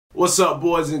What's up,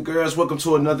 boys and girls? Welcome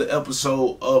to another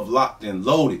episode of Locked and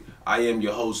Loaded. I am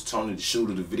your host, Tony, the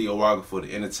shooter, the videographer,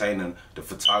 the entertainer, the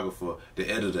photographer, the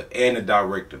editor, and the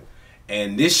director.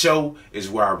 And this show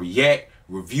is where I react,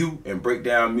 review, and break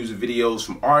down music videos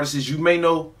from artists you may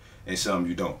know and some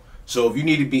you don't. So if you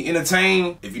need to be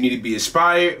entertained, if you need to be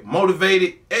inspired,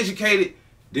 motivated, educated,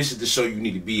 this is the show you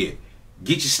need to be at.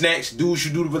 Get your snacks, do what you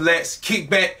do to relax, kick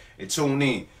back, and tune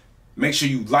in. Make sure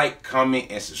you like, comment,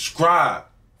 and subscribe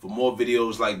for more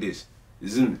videos like this.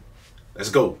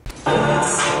 Let's go. Hey,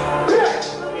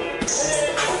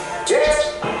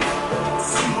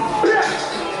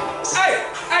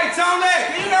 Tonii,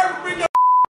 can you ever bring your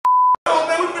on,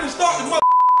 man? We finna start the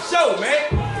show,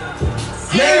 man.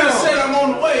 Man, I said I'm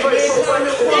on the way,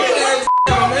 man.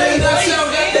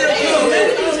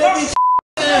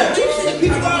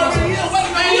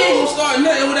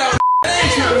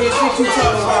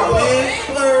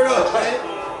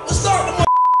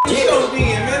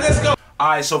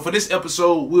 Alright, so for this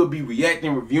episode, we'll be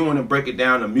reacting, reviewing, and breaking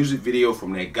down a music video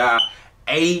from that guy,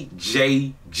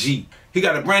 AJG. He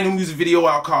got a brand new music video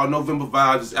out called November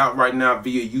Vibes. It's out right now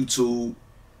via YouTube.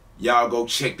 Y'all go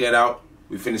check that out.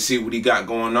 We finna see what he got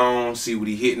going on, see what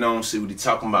he hitting on, see what he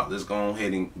talking about. Let's go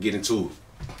ahead and get into it.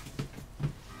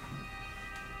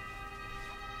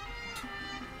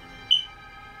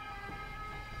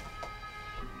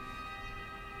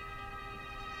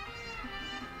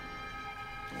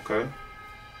 Okay.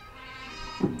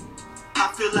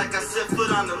 I feel like I set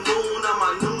foot on the moon on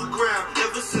my new ground.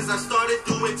 Ever since I started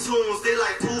doing tunes, they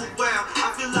like, ooh, wow.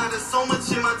 I feel like there's so much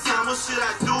in my time, what should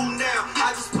I do now?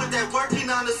 I just put that working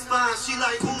on the spine, she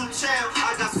like, ooh, child.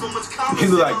 I got so much confidence. He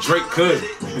look like Drake could.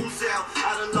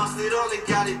 I done lost it all and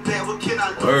got it back, what can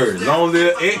I do? Word, long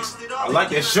little X. I like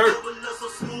that shirt.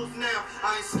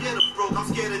 I ain't scared of broke, I'm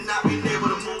scared of not being able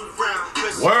to move around.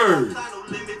 Word.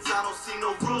 I don't see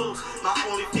no rules. My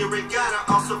only fear ain't got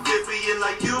I also fear being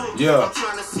like you. Yeah. I'm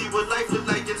trying to see what life look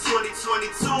like in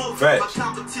 2022. Facts. My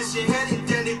competition headed,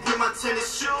 then they with my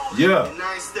tennis shoes. Yeah. And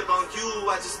I ain't step on you,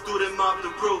 I just threw them off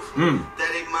the roof.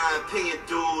 That ain't my opinion,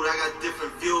 dude. I got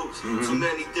different views. Too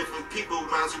many different people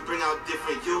around you bring out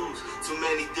different views. Too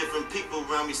many different people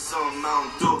around me, something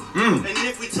I don't do. And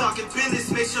if we talking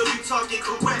business, make sure you talking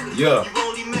correctly. Yeah. You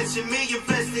only mention me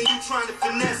investing, you trying to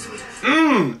finesse me.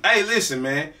 Hey, listen,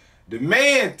 man. The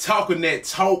man talking that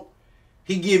talk,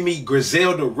 he give me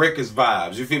Griselda Records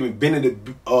vibes. You feel me? Benny the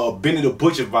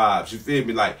Butcher vibes. You feel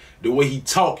me? Like the way he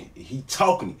talking.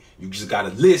 You just gotta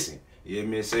listen. You hear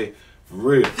me? Say for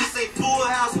real. This ain't Full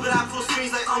House, but I pull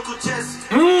strings like Uncle Jesse.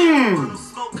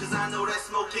 Smoke, cause I know that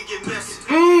smoke can get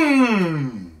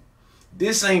messy.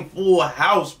 This ain't Full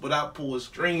House, but I pull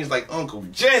strings like Uncle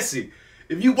Jesse.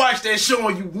 If you watch that show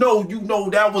and you know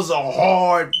that was a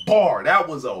hard bar. That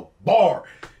was a bar.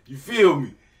 You feel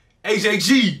me?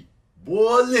 AJG.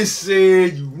 Boy,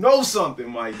 listen, you know something,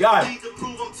 my guy. Need to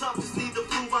prove I'm tough, just need to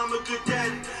prove I'm a good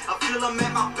daddy. I feel I'm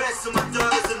at my best and my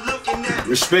daughters are looking at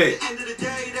me. Respect. At the end of the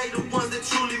day, they the ones that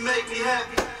truly make me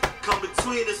happy. Come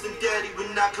between us and daddy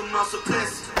would not come out so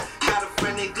classy. Got a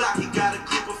friend named Glock, he got a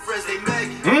group of friends they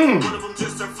Maggie. One of them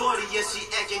just turned 40 and she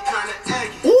acting kinda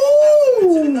aggy.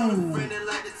 Ooh. Another friend that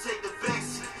like to take the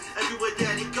backseat. Everywhere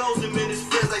daddy goes, him and his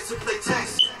friends like to play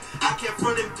taxi. I can't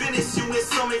run in business, you win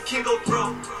some and can't go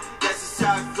broke. That's just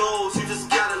how it goes, you just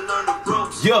gotta learn the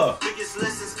ropes. Yeah. Biggest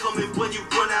lessons coming when you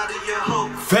run out of your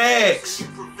hope. Facts. You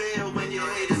prevail when your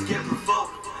haters get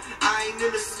provoked. I ain't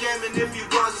into scamming, if you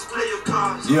want, just play your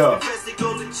cards. Yeah. Invest to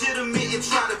go legitimate and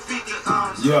try to beat the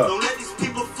odds. Yeah. Don't let these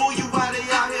people fool you while they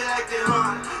out here acting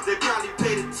hard. They probably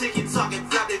pay the ticket, talking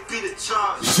about they beat the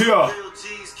charge. Yeah. Real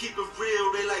G's keep it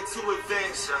real, they like to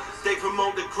advance. They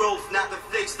promote the growth, not the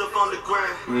fake stuff on the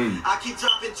ground. I keep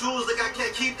dropping jewels like I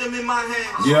can't keep them in my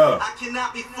hands. Yeah. I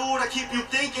cannot be fooled, I keep you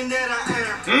thinking that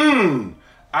I am.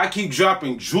 I keep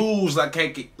dropping jewels like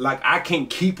I can't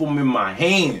keep them in my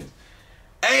hands.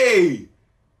 Hey,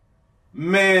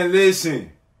 man,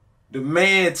 listen. The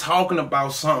man talking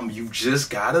about something, you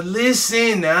just gotta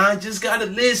listen now. Just gotta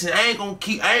listen. I ain't gonna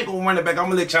run it back. I'm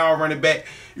gonna let y'all run it back.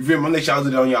 You feel me? I'm gonna let y'all do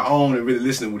it on your own and really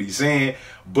listen to what he's saying.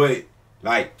 But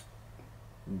like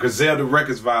Griselda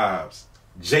Records vibes,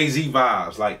 Jay-Z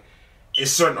vibes, like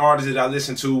it's certain artists that I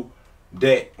listen to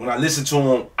that when I listen to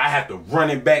them, I have to run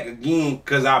it back again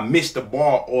because I missed the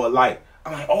bar, or like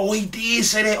I'm like, oh, he did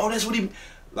say that. Oh, that's what he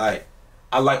like.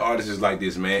 I like artists like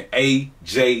this, man.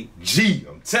 AJG.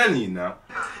 I'm telling you now.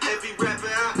 Every rapper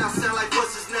out now sound like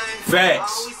what's his name? Facts.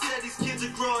 I always said these kids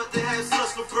are growing, they have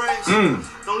such for brains.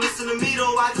 Don't listen to me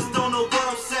though, I just don't know what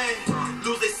I'm saying.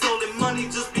 Lose their soul and money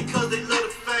just because they love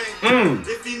the fame.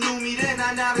 If you knew me then,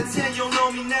 9 out of 10, you'll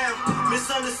know me now.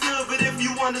 Misunderstood, but if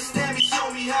you want understand me,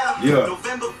 show me how. Yeah.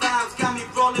 November vibes got me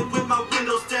rolling with my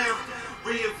windows down.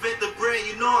 Reinvent the brand,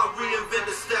 you know I reinvent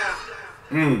the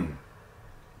style.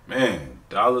 Man,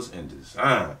 dollars and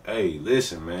design. Hey,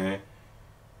 listen, man.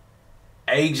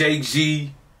 AJG,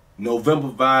 November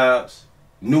Vibes,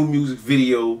 new music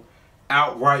video,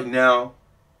 out right now.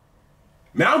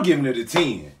 Man, I'm giving it a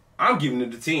 10. I'm giving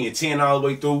it a 10. 10 all the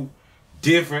way through.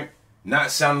 Different. Not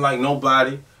sounding like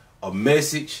nobody. A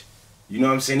message. You know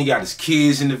what I'm saying? He got his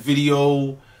kids in the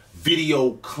video.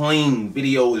 Video clean.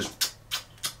 Video is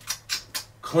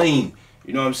clean.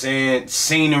 You know what I'm saying?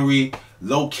 Scenery,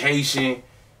 location.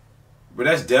 But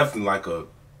that's definitely like a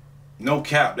no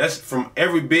cap. That's from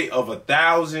every bit of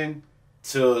 1,000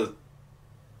 to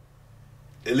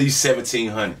at least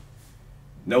 1,700.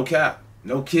 No cap.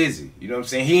 No kizzy. You know what I'm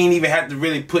saying? He ain't even have to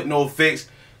really put no effects.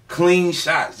 Clean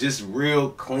shots. Just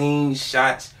real clean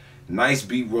shots. Nice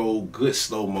B-roll. Good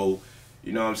slow-mo.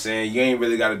 You know what I'm saying? You ain't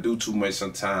really got to do too much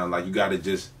sometimes. Like, you got to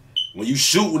just... When you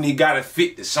shooting, you got to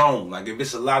fit the song. Like, if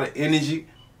it's a lot of energy,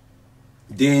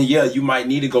 then, yeah, you might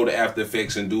need to go to After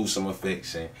Effects and do some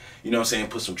effects. And, you know what I'm saying?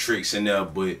 Put some tricks in there.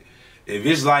 But if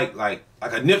it's like a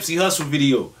Nipsey Hussle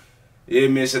video... Yeah,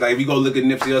 man, so like if you go look at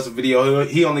Nipsey Hussle video,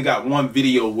 he only got one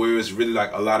video where it's really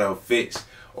like a lot of effects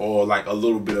or like a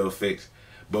little bit of effects.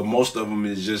 But most of them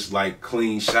is just like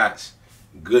clean shots,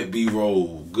 good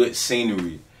B-roll, good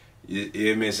scenery.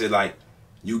 Yeah, man, so like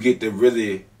you get to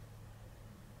really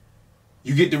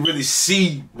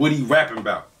see what he rapping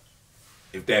about,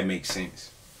 if that makes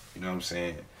sense. You know what I'm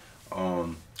saying?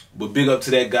 But big up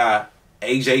to that guy,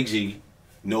 AJG,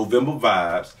 November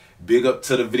Vibes. Big up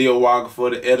to the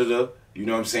videographer, the editor, you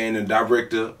know what I'm saying, the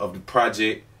director of the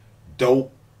project.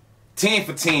 Dope. 10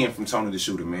 for 10 from Tonii the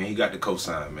Shooter, man. He got the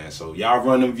cosign, man. So y'all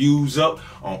run them views up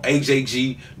on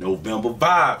AJG November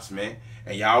Vibes, man.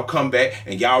 And y'all come back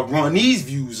and y'all run these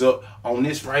views up on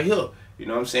this right here. You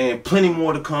know what I'm saying? Plenty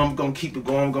more to come. I'm gonna keep it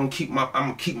going. I'm gonna keep my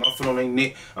foot on their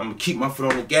neck. I'm gonna keep my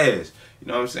foot on the gas. You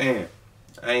know what I'm saying?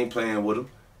 I ain't playing with them.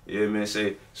 Yeah, man.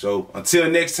 Say so.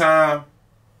 Until next time.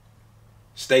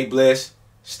 Stay blessed,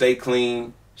 stay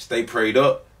clean, stay prayed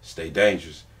up, stay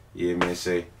dangerous. Yeah, man,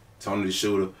 say Tonii the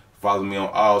Shooter. Follow me on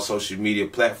all social media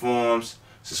platforms.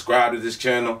 Subscribe to this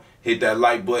channel. Hit that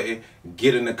like button.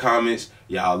 Get in the comments.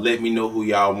 Y'all let me know who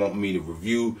y'all want me to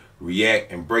review,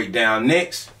 react, and break down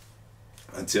next.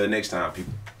 Until next time,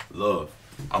 people. Love.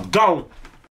 I'm gone.